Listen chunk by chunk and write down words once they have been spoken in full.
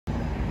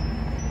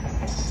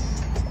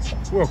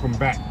Welcome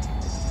back,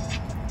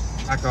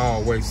 like I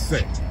always say,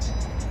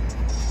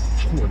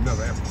 to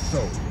another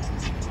episode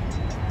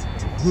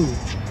of Hood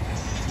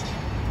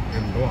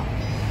and Block.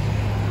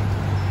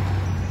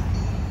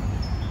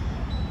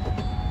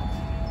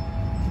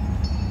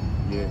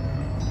 Yeah.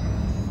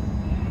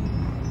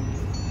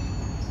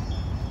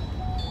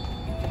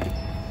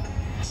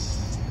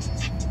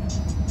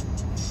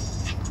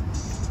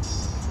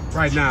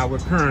 Right now, we're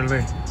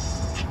currently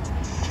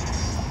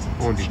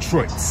on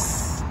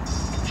Detroit's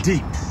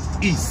deep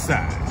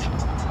Eastside,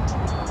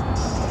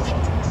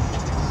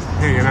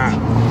 hanging out,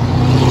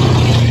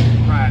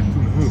 riding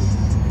through the hood,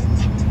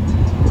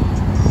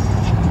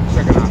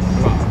 checking out the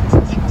block.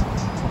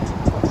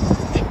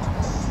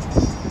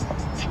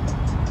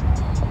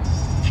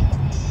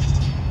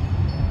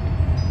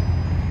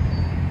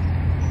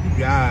 Keep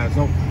your eyes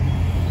open.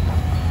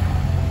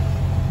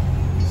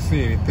 If you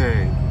see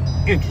anything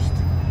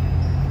interesting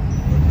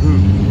or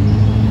good,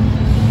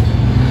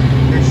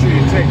 make sure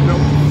you take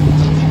notes.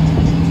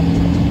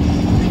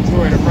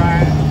 Enjoy the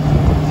ride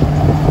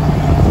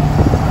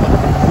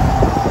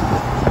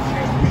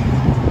as we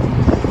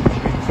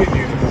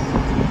continue to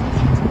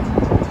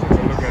take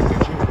a look at the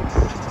hood.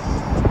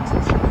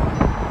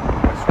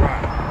 That's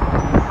right.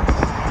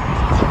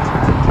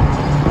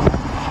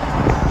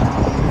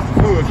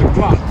 Hoods and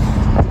blocks.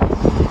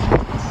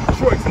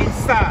 Detroit's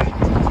Eastside.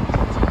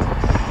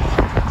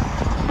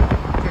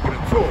 Taking a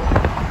tour.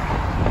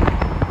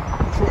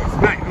 Detroit's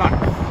nightlife.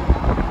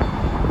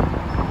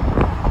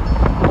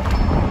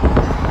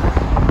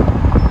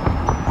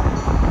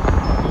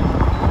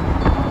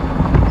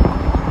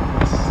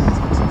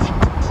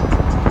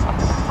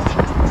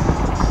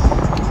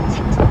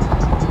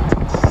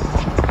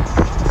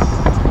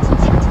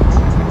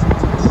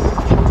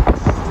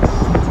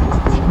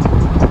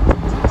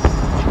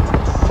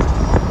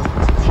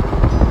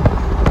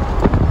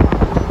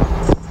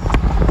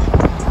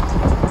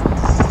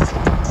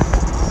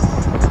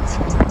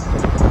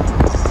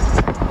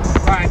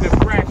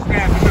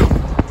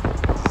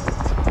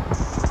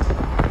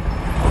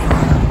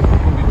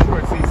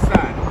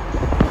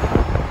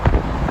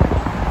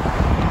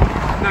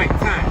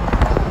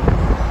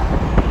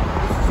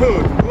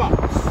 Hood and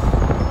blocks.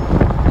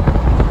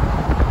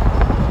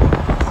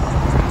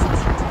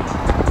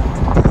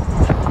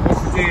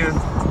 Once again,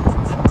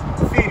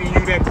 feeding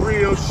you that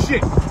real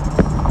shit.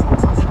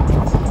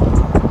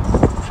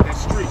 That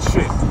street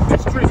shit. That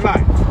street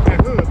life. That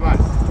hood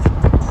life.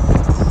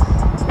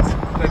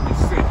 Let you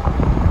see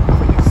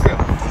for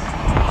yourself.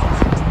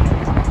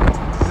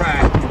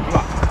 Ride through the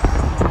block.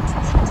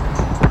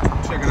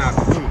 Checking out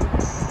the hood.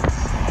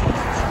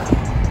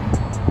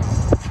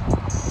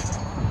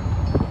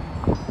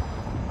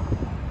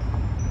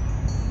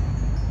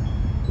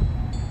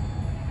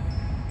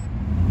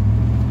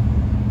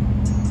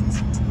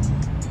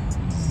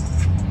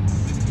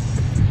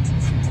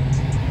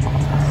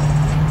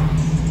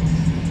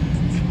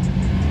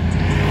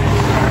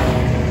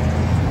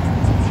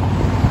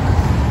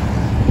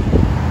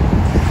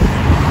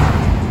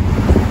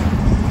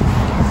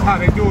 How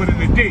they do it in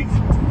the D.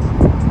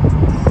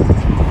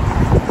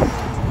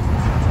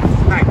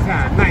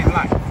 Nighttime,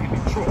 nightlife in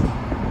Detroit.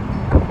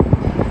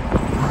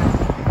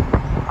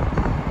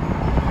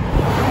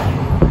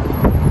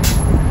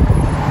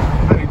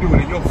 How they do it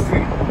in your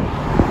city.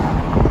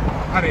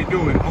 How they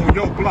do it on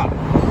your block.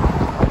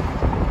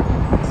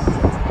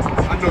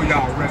 I know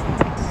y'all rep.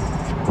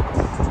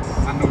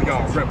 I know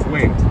y'all rep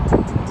well.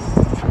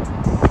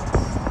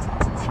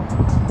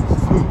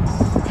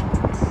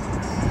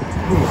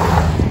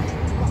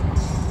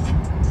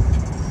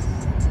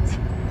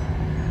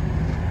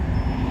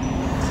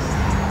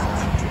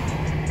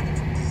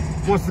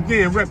 Once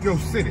again, rep your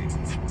city.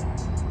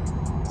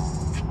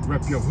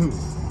 Rep your hood.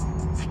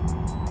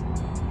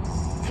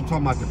 I'm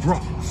talking about the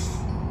Bronx,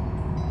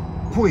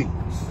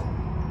 Queens,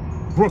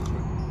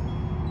 Brooklyn,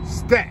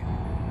 Staten,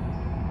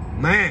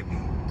 Miami,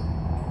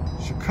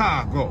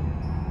 Chicago,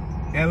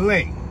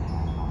 LA,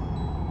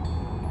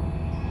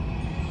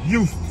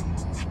 Houston,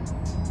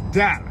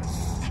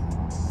 Dallas,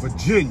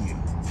 Virginia,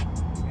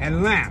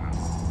 Atlanta,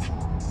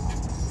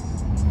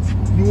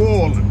 New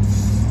Orleans.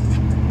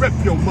 Rep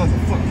your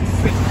motherfucking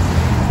city.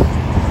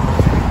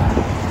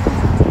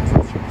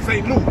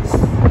 St. Louis,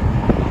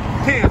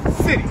 Kansas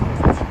City,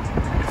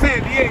 San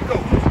Diego,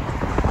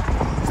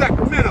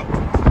 Sacramento,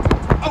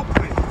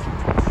 Oakland,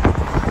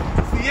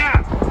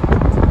 Seattle.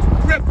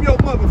 Rep your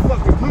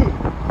motherfucking hood.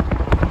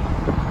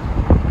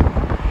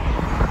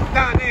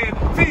 Down there in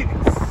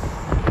Phoenix.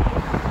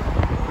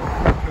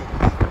 Rep your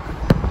block.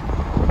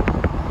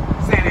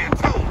 San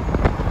Antonio,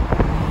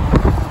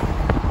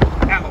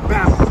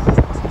 Alabama,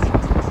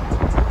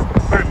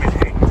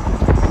 Birmingham.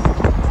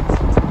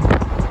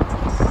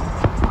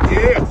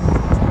 Yeah.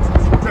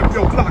 Rep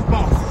your block,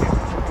 Boston.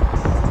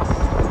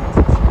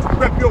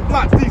 Rep your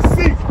block, DC.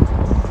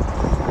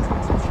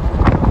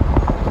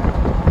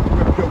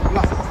 Rep your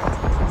block,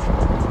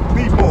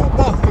 B-Ball,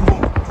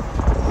 Baltimore.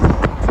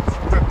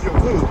 Rep your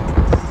hood,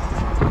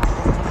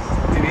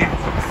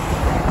 Minneapolis.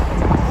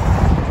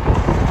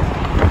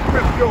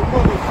 Rep your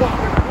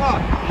motherfucking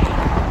block.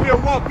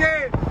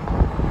 again.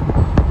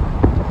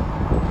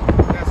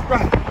 That's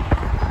right.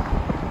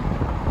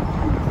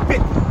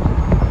 Fit.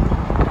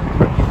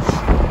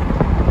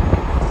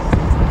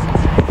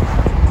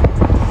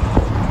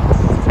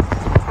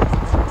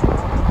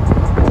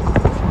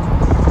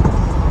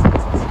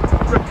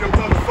 Rip your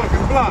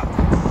motherfucking block.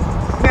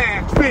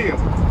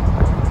 Nashville.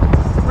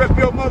 Rip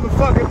your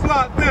motherfucking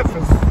block,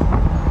 Memphis.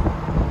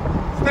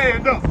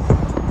 Stand up.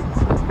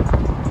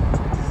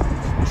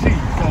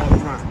 Cheese all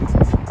around.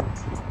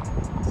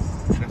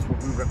 That's what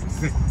we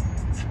represent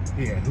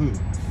here at Hoods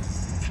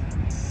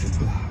and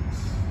Blocks.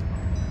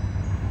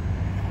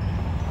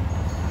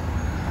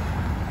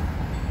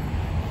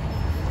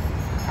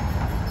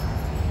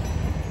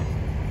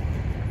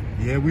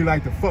 Yeah, we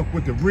like to fuck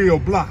with the real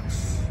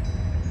blocks.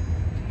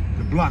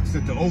 The blocks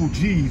that the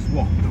OGs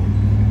walked on.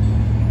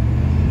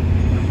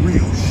 The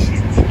real shit.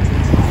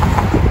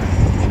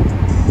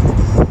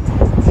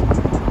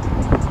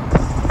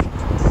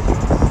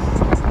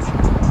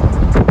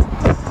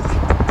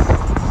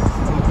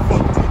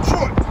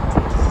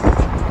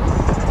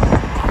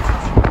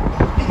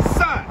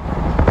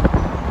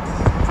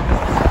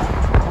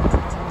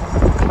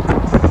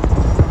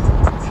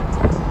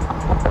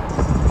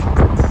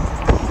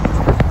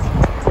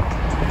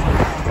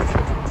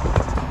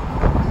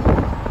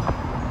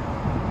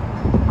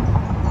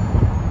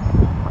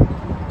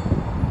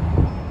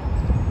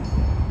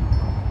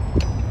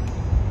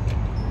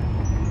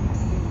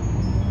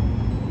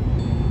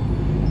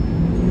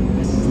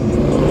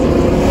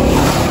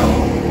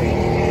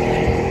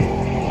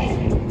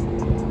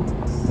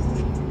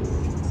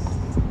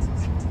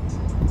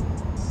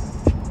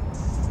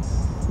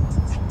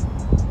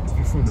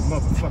 From the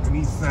motherfucking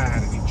east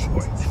side of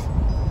Detroit.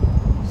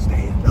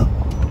 Stand up.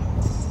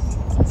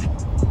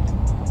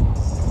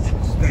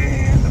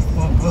 Stand the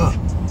fuck up.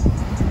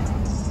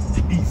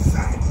 East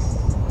side.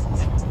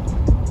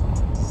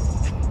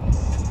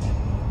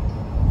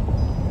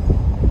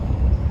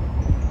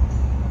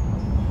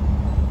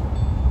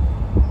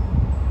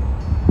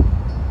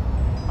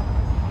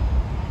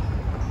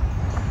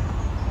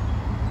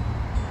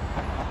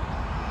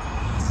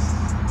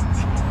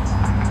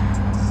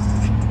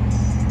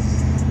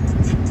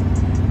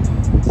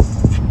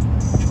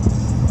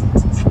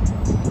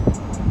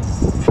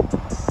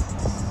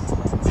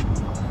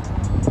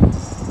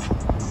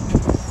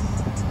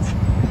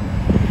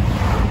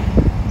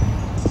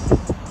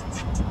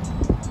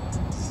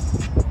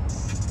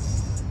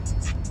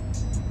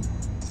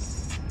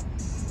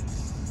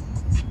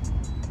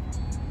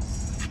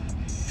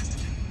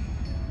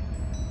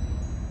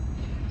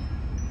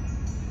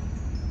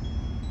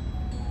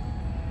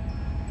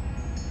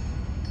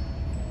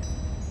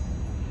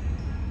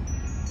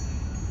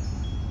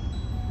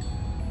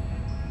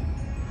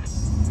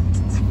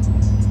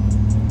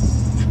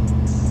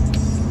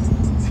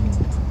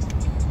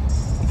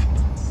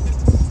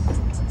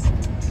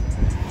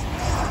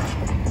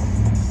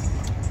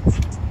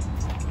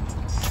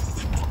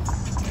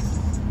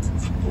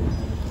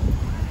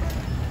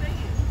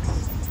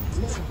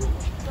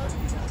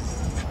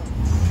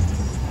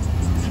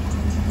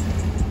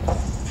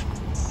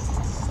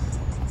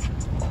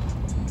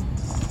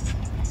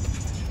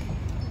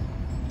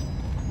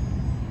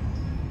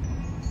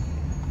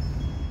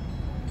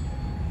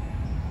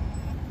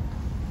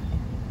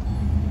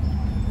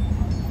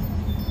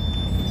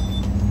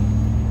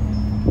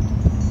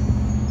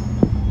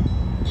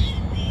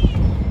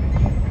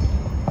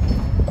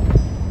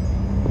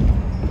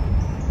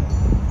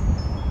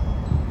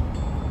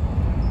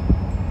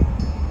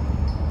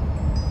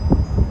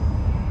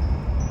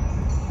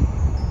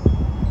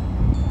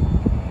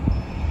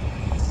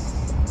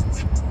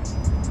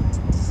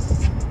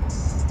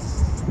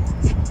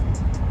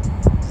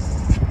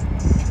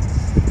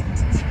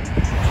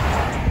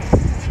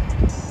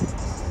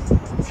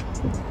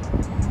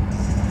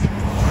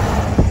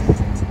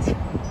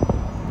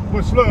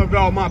 Much love to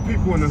all my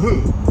people in the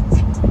hood.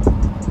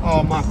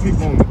 All my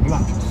people on the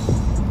blocks.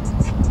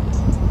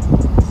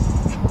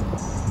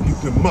 Keep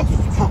them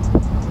muscles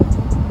pumping.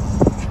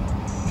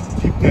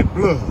 Keep that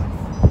blood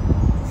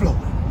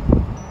flowing.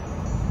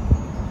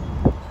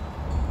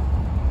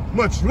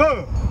 Much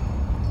love.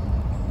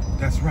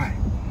 That's right.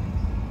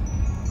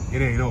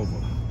 It ain't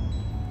over.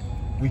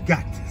 We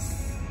got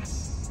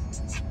this.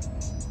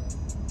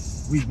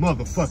 We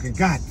motherfucking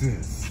got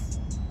this.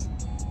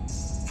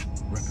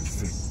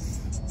 Represent.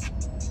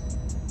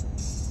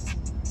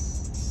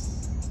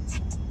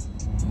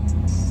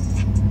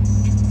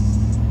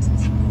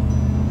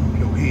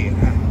 Your head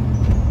high.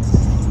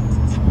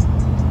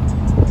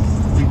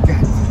 We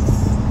got this.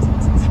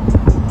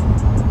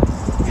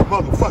 You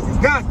motherfucking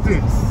got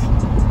this.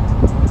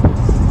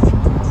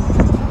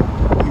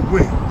 We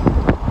win.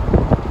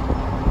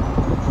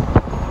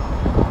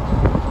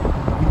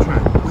 We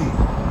trying to win.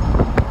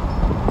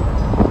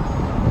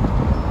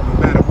 No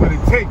matter what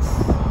it takes.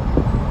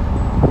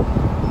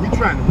 We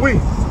trying to win.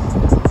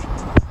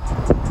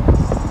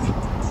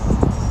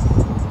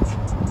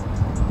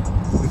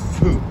 This is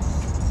Hoods.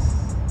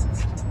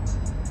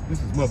 This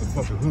is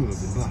motherfucking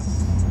Hoods and Blocks.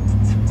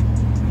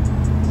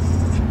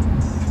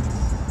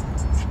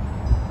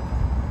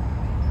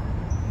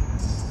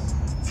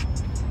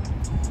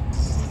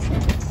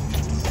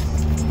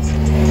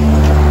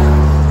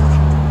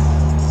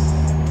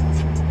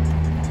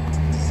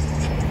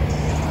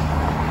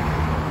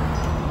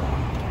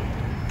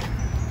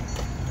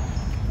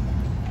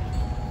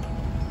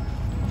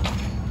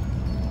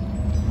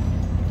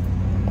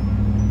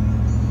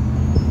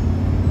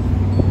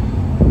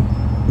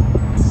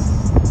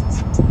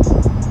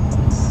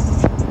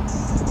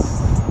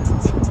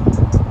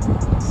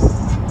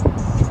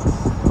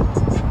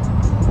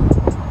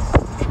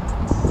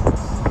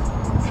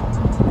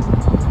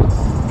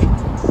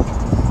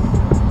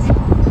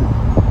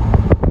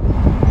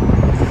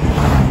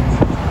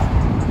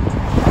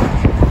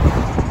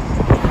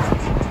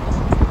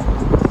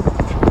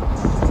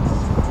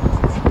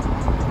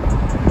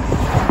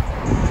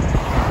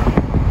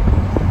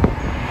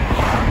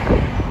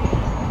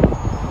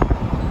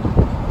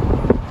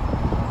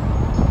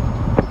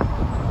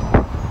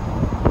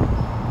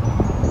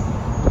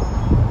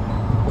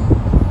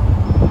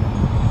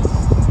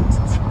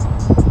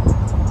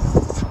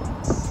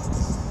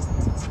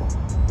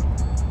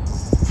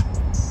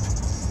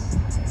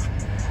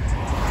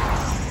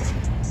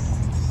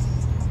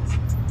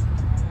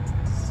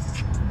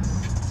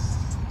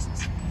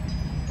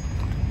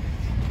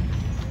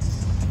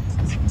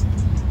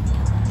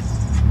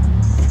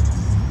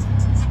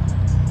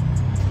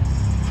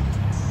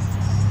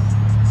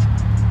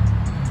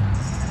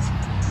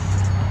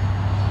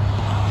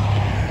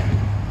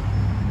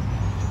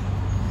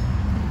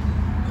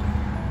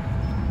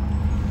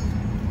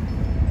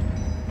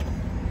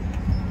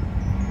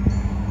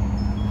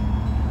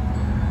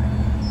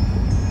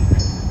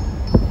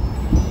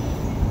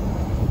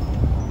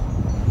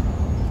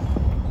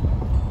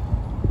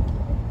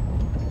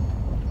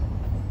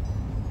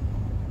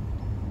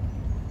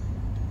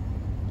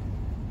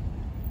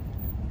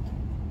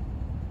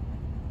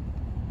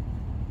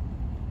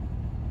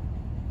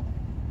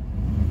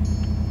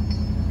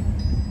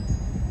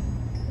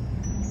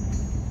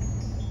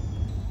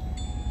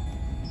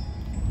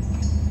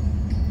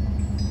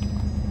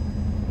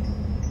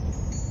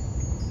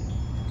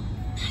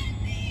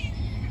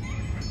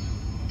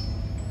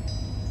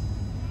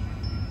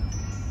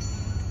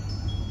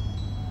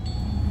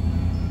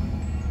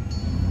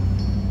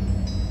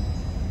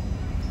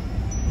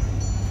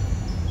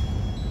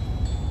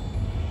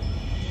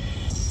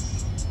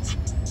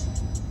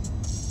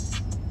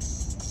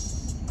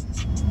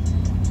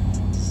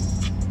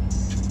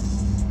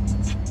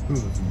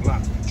 hoods and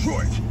blocks,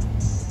 Detroit,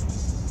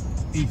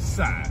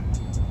 Eastside.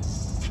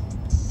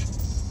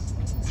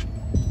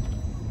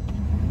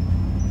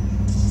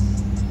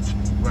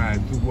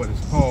 Riding through what is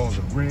called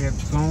the red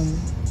zone,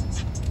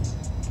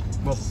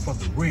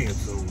 motherfucking red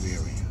zone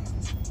area.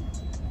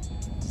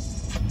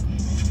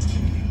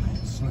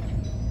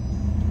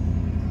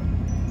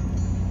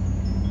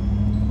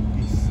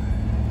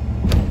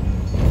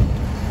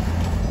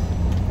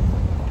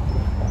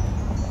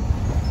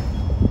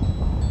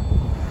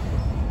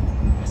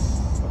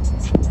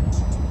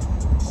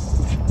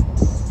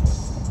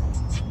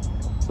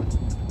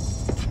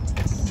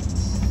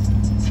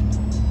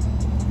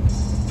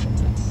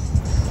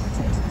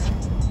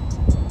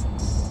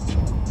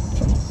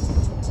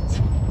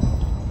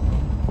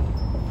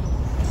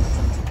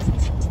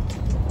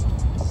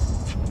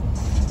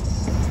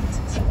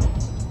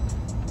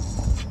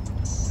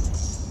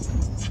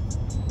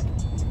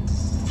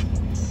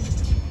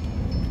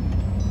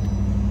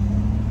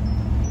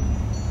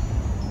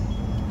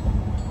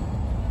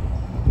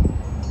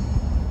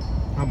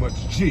 How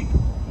much G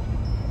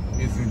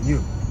is in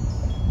you?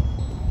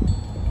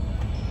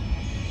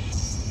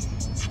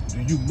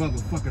 Do you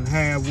motherfucking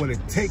have what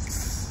it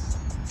takes?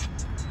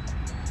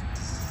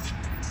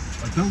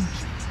 Or don't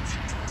you?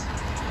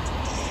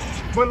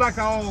 But like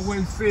I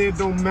always say, it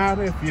don't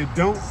matter if you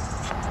don't.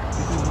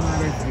 It don't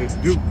matter if you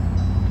do.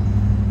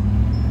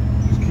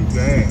 Just keep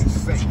your ass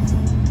safe.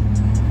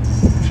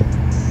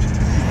 Keep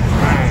your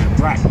mind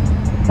right.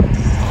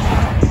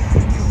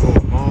 You go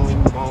a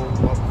long, long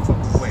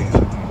motherfucking way.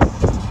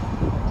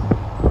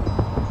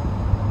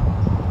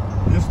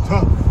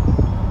 Tough.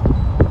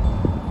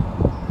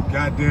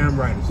 Goddamn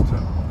right it's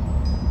tough.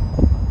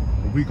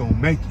 But we gonna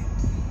make it.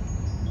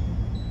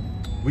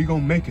 We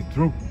gonna make it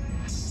through.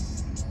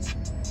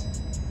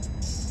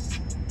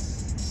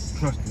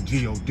 Trust in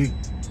G-O-D.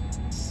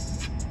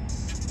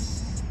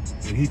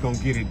 And he gonna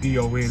get it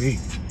D-O-N-E.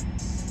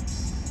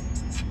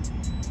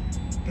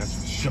 That's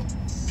for sure.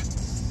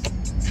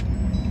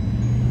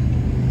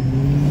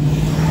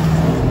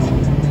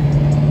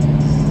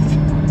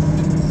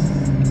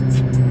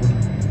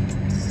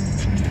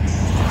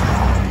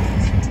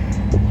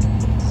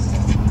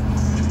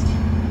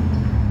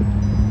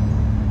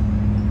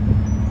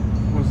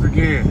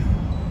 Again,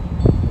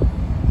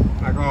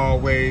 like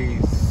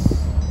always,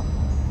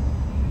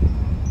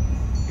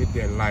 hit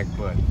that like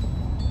button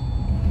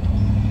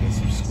and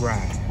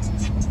subscribe.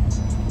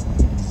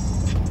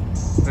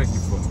 Thank you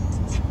for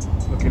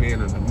looking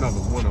in on another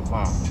one of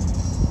our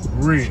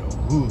real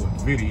hood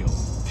videos.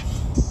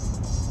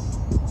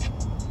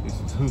 This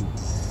is Hood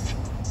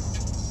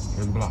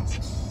and Blocks.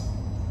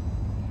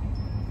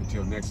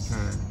 Until next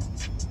time,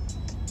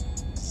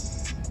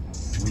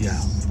 we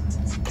out.